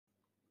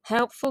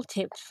Helpful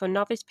tips for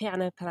novice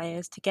piano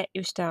players to get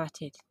you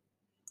started.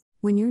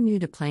 When you're new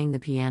to playing the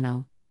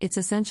piano, it's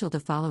essential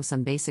to follow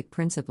some basic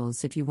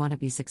principles if you want to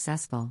be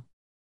successful.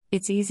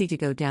 It's easy to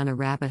go down a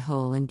rabbit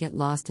hole and get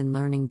lost in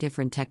learning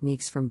different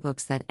techniques from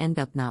books that end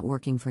up not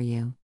working for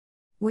you.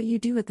 What you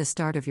do at the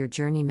start of your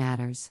journey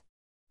matters.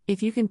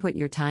 If you can put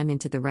your time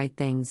into the right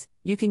things,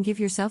 you can give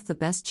yourself the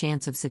best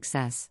chance of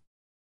success.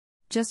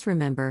 Just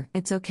remember,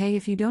 it's okay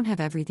if you don't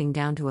have everything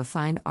down to a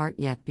fine art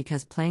yet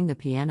because playing the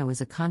piano is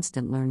a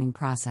constant learning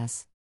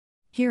process.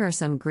 Here are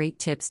some great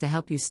tips to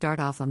help you start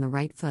off on the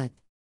right foot.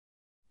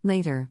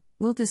 Later,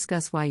 we'll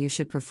discuss why you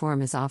should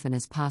perform as often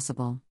as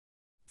possible.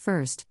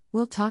 First,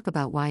 we'll talk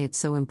about why it's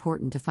so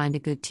important to find a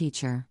good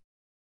teacher.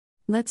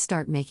 Let's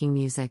start making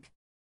music.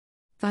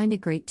 Find a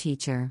great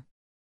teacher.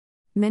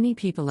 Many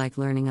people like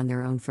learning on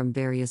their own from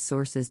various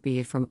sources, be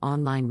it from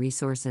online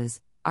resources,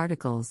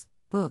 articles,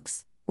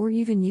 books, or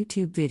even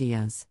YouTube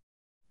videos.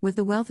 With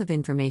the wealth of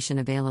information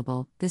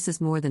available, this is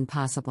more than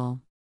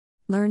possible.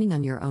 Learning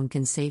on your own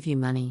can save you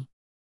money.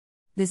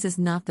 This is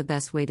not the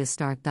best way to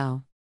start,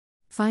 though.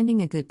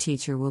 Finding a good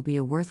teacher will be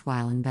a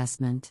worthwhile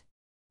investment.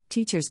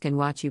 Teachers can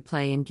watch you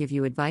play and give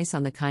you advice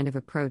on the kind of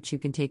approach you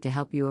can take to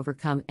help you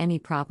overcome any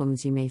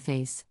problems you may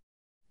face.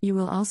 You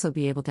will also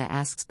be able to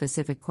ask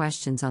specific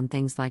questions on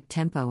things like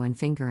tempo and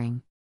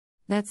fingering.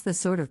 That's the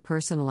sort of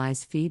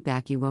personalized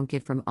feedback you won't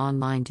get from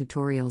online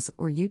tutorials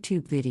or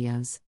YouTube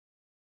videos.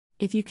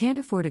 If you can't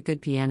afford a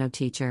good piano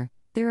teacher,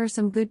 there are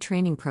some good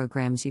training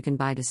programs you can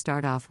buy to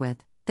start off with,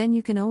 then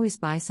you can always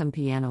buy some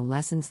piano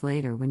lessons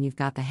later when you've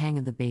got the hang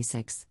of the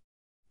basics.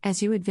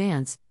 As you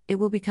advance, it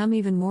will become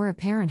even more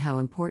apparent how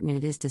important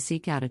it is to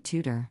seek out a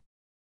tutor.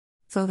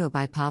 Photo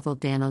by Pavel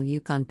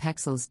Danilyuk on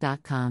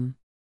Pexels.com.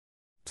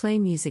 Play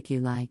music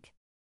you like.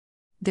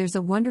 There's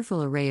a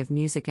wonderful array of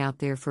music out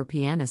there for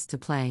pianists to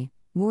play,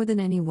 more than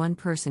any one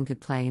person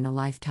could play in a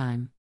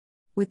lifetime.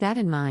 With that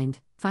in mind,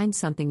 find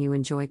something you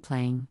enjoy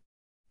playing.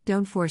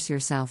 Don't force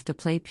yourself to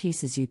play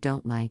pieces you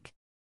don't like.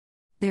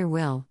 There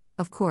will,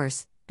 of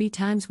course, be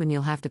times when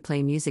you'll have to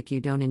play music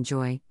you don't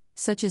enjoy,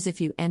 such as if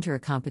you enter a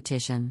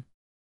competition.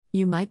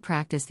 You might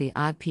practice the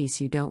odd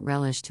piece you don't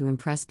relish to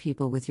impress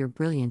people with your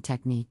brilliant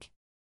technique.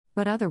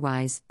 But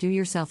otherwise, do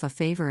yourself a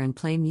favor and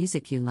play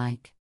music you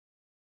like.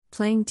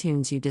 Playing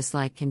tunes you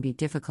dislike can be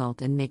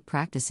difficult and make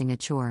practicing a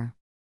chore.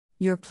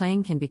 Your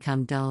playing can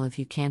become dull if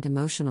you can't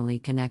emotionally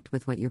connect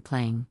with what you're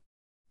playing.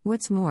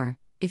 What's more,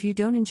 if you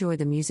don't enjoy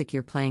the music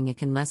you're playing, it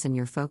can lessen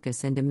your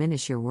focus and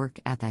diminish your work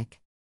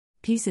ethic.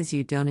 Pieces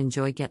you don't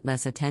enjoy get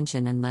less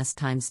attention and less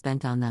time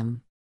spent on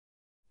them.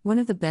 One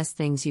of the best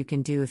things you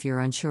can do if you're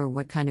unsure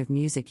what kind of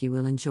music you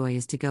will enjoy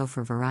is to go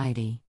for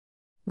variety.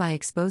 By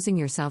exposing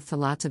yourself to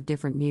lots of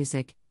different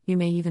music, you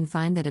may even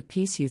find that a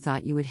piece you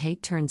thought you would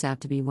hate turns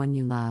out to be one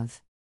you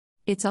love.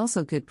 It's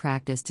also good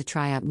practice to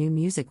try out new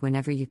music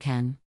whenever you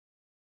can.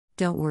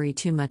 Don't worry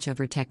too much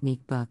over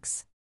technique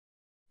books.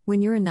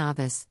 When you're a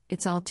novice,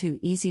 it's all too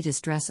easy to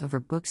stress over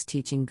books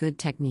teaching good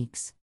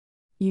techniques.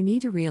 You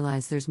need to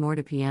realize there's more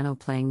to piano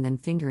playing than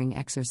fingering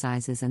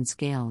exercises and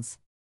scales.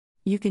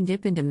 You can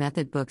dip into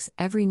method books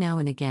every now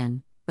and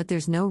again, but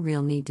there's no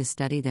real need to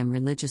study them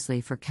religiously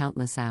for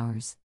countless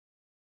hours.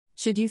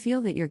 Should you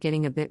feel that you're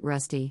getting a bit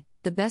rusty,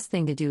 the best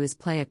thing to do is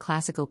play a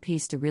classical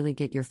piece to really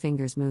get your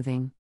fingers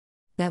moving.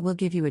 That will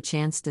give you a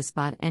chance to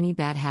spot any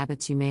bad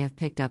habits you may have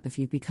picked up if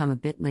you become a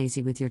bit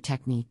lazy with your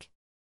technique.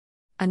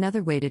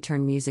 Another way to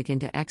turn music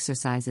into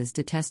exercises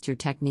to test your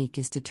technique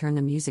is to turn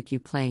the music you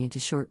play into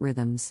short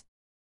rhythms.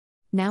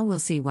 Now we'll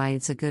see why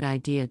it's a good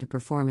idea to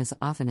perform as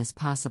often as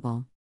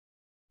possible.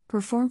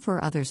 Perform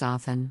for others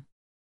often.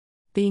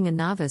 Being a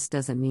novice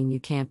doesn't mean you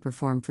can't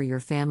perform for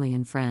your family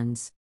and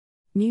friends.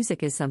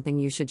 Music is something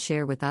you should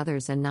share with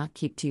others and not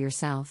keep to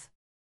yourself.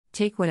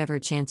 Take whatever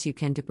chance you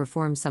can to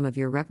perform some of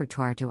your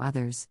repertoire to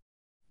others.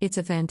 It's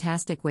a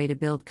fantastic way to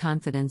build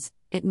confidence,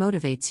 it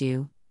motivates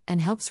you, and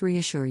helps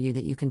reassure you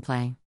that you can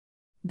play.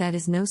 That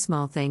is no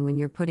small thing when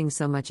you're putting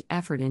so much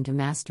effort into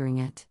mastering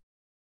it.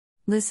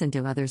 Listen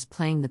to others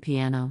playing the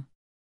piano.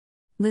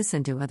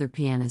 Listen to other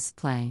pianists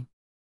play.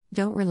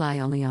 Don't rely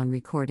only on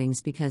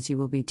recordings because you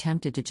will be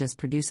tempted to just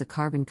produce a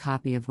carbon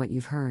copy of what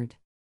you've heard.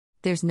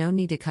 There's no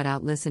need to cut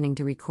out listening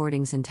to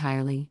recordings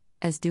entirely,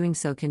 as doing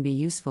so can be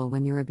useful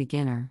when you're a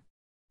beginner.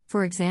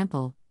 For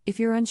example, if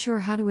you're unsure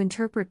how to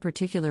interpret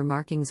particular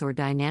markings or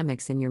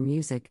dynamics in your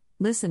music,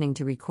 listening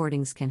to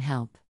recordings can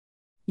help.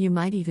 You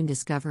might even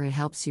discover it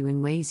helps you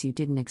in ways you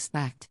didn't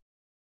expect.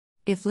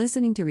 If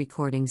listening to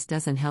recordings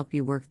doesn't help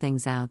you work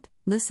things out,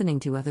 listening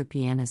to other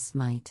pianists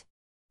might.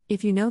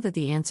 If you know that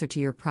the answer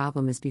to your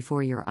problem is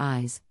before your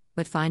eyes,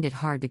 but find it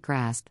hard to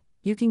grasp,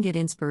 you can get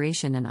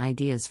inspiration and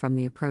ideas from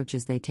the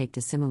approaches they take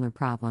to similar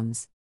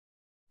problems.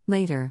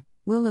 Later,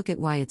 we'll look at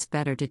why it's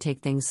better to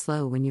take things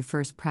slow when you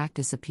first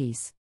practice a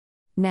piece.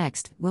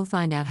 Next, we'll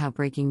find out how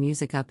breaking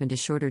music up into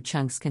shorter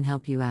chunks can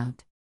help you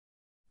out.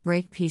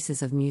 Break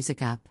pieces of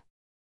music up.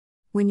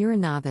 When you're a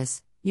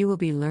novice, you will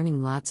be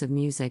learning lots of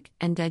music,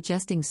 and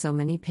digesting so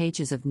many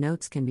pages of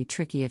notes can be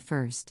tricky at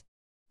first.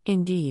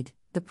 Indeed,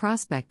 the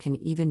prospect can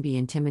even be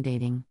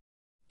intimidating.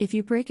 If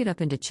you break it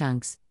up into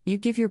chunks, you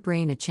give your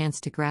brain a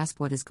chance to grasp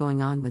what is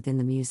going on within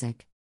the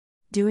music.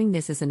 Doing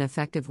this is an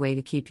effective way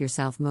to keep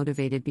yourself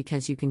motivated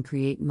because you can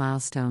create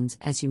milestones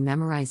as you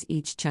memorize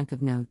each chunk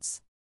of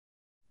notes.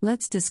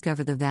 Let's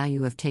discover the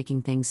value of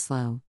taking things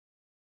slow.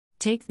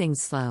 Take things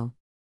slow.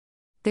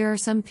 There are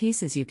some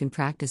pieces you can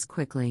practice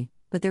quickly,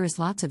 but there is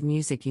lots of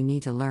music you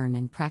need to learn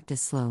and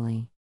practice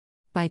slowly.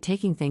 By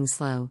taking things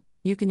slow,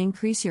 you can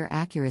increase your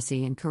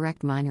accuracy and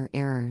correct minor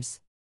errors.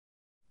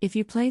 If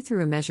you play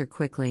through a measure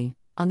quickly,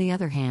 on the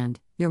other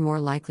hand, you're more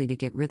likely to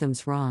get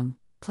rhythms wrong,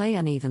 play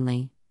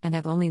unevenly, and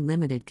have only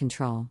limited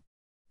control.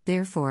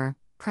 Therefore,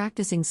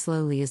 practicing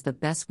slowly is the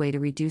best way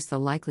to reduce the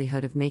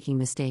likelihood of making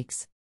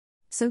mistakes.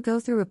 So go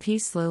through a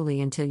piece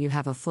slowly until you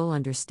have a full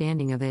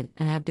understanding of it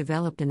and have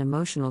developed an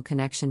emotional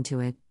connection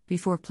to it,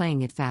 before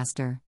playing it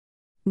faster.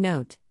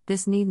 Note,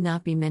 this need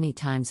not be many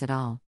times at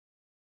all.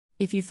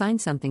 If you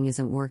find something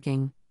isn't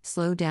working,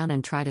 slow down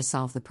and try to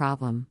solve the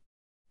problem.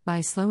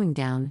 By slowing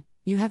down,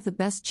 you have the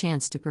best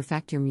chance to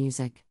perfect your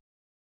music.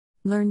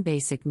 Learn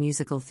basic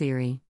musical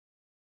theory.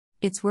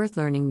 It's worth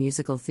learning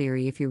musical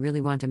theory if you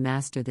really want to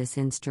master this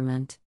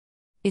instrument.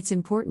 It's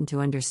important to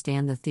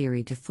understand the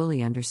theory to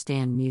fully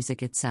understand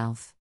music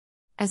itself.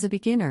 As a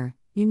beginner,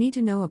 you need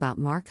to know about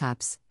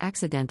markups,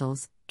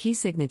 accidentals, key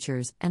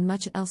signatures, and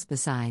much else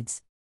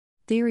besides.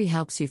 Theory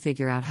helps you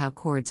figure out how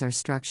chords are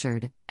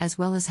structured, as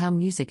well as how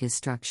music is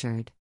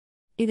structured.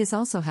 It is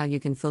also how you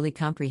can fully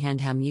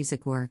comprehend how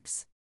music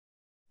works.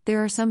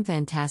 There are some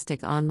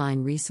fantastic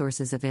online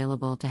resources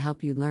available to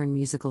help you learn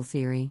musical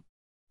theory.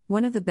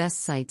 One of the best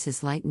sites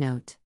is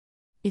LightNote.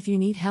 If you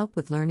need help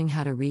with learning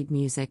how to read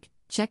music,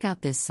 check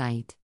out this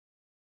site.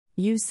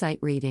 Use sight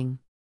reading.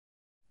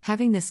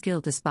 Having the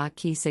skill to spot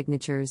key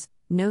signatures,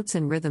 notes,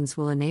 and rhythms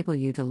will enable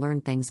you to learn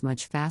things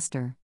much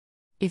faster.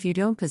 If you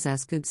don't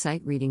possess good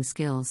sight reading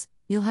skills,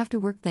 you'll have to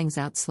work things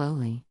out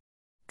slowly.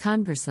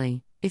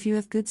 Conversely, if you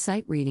have good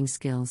sight reading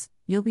skills,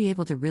 you'll be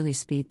able to really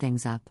speed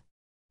things up.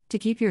 To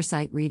keep your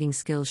sight reading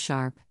skills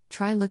sharp,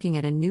 try looking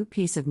at a new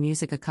piece of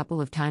music a couple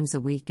of times a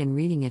week and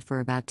reading it for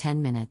about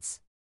 10 minutes.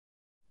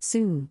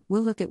 Soon,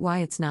 we'll look at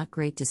why it's not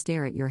great to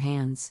stare at your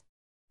hands.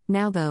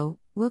 Now though,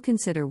 we'll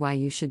consider why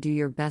you should do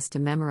your best to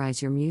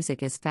memorize your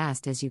music as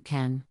fast as you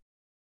can.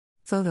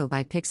 Photo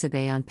by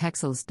Pixabay on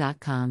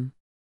Pexels.com.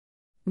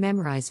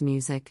 Memorize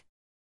music.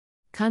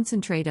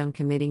 Concentrate on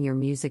committing your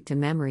music to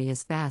memory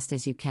as fast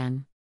as you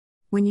can.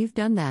 When you've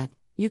done that,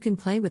 you can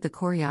play with the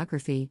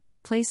choreography,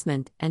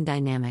 placement, and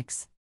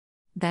dynamics.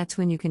 That's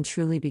when you can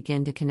truly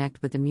begin to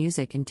connect with the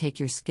music and take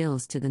your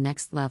skills to the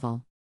next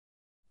level.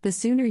 The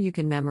sooner you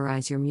can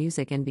memorize your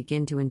music and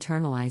begin to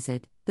internalize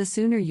it, the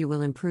sooner you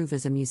will improve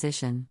as a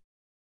musician.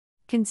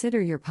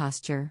 Consider your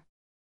posture.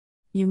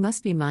 You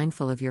must be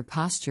mindful of your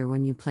posture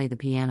when you play the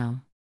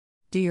piano.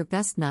 Do your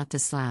best not to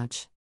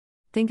slouch.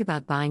 Think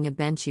about buying a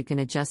bench you can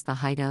adjust the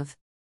height of.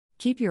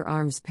 Keep your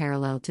arms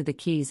parallel to the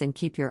keys and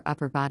keep your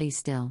upper body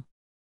still.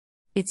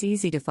 It's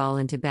easy to fall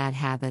into bad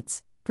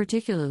habits,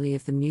 particularly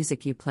if the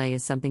music you play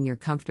is something you're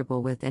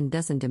comfortable with and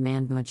doesn't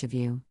demand much of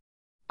you.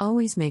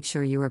 Always make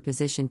sure you are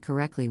positioned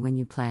correctly when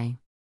you play.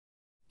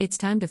 It's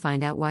time to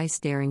find out why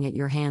staring at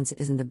your hands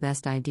isn't the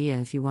best idea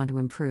if you want to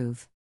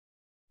improve.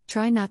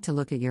 Try not to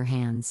look at your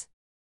hands.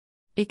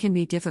 It can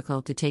be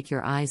difficult to take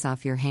your eyes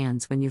off your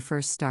hands when you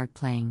first start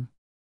playing.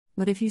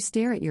 But if you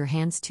stare at your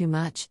hands too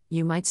much,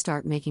 you might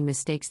start making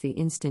mistakes the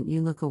instant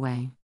you look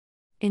away.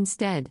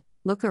 Instead,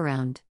 look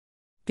around.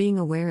 Being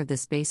aware of the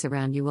space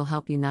around you will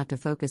help you not to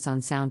focus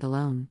on sound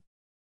alone.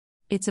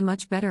 It's a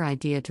much better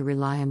idea to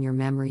rely on your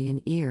memory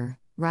and ear,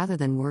 rather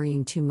than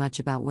worrying too much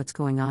about what's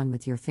going on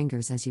with your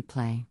fingers as you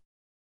play.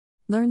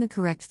 Learn the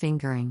correct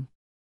fingering.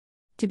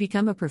 To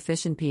become a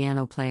proficient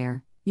piano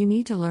player, you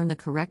need to learn the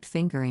correct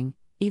fingering,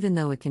 even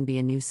though it can be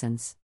a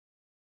nuisance.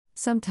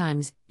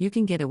 Sometimes, you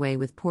can get away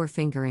with poor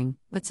fingering,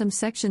 but some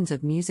sections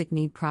of music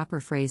need proper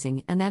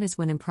phrasing, and that is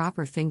when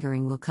improper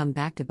fingering will come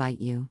back to bite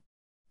you.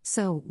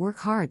 So, work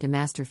hard to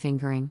master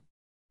fingering.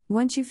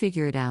 Once you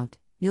figure it out,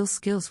 your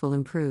skills will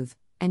improve,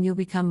 and you'll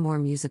become more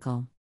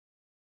musical.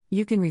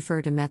 You can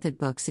refer to method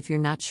books if you're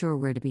not sure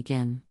where to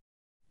begin.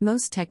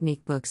 Most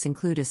technique books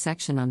include a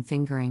section on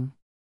fingering.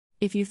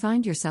 If you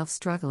find yourself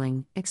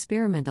struggling,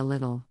 experiment a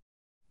little.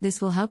 This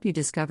will help you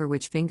discover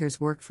which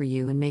fingers work for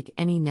you and make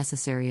any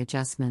necessary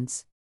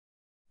adjustments.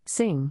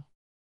 Sing.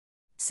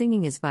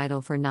 Singing is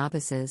vital for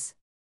novices.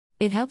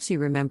 It helps you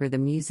remember the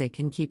music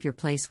and keep your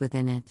place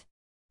within it.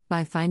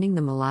 By finding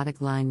the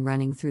melodic line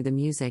running through the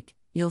music,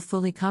 you'll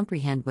fully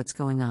comprehend what's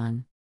going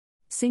on.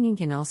 Singing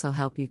can also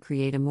help you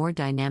create a more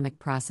dynamic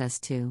process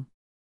too.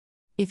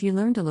 If you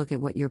learn to look at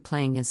what you're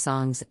playing as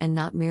songs and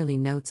not merely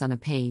notes on a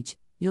page,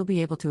 you'll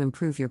be able to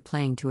improve your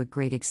playing to a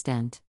great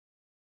extent.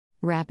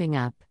 Wrapping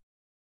up.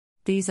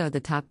 These are the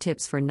top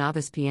tips for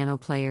novice piano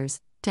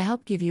players, to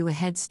help give you a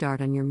head start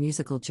on your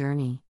musical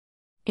journey.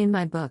 In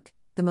my book,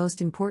 the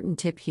most important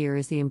tip here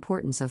is the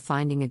importance of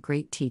finding a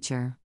great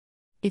teacher.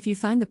 If you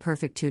find the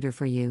perfect tutor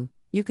for you,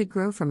 you could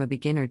grow from a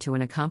beginner to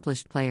an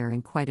accomplished player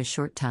in quite a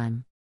short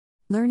time.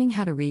 Learning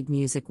how to read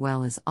music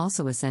well is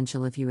also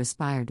essential if you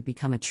aspire to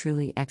become a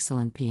truly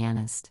excellent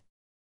pianist.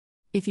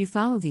 If you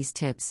follow these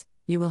tips,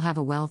 you will have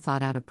a well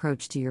thought out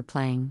approach to your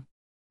playing.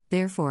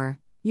 Therefore,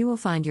 you will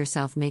find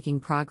yourself making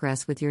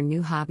progress with your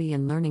new hobby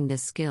and learning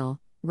this skill,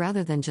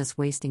 rather than just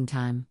wasting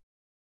time.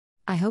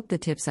 I hope the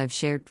tips I've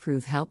shared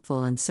prove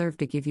helpful and serve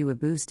to give you a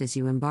boost as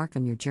you embark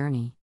on your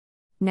journey.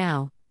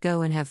 Now,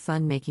 go and have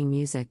fun making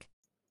music.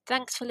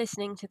 Thanks for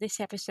listening to this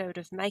episode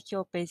of Make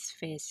Your Biz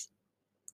Fizz.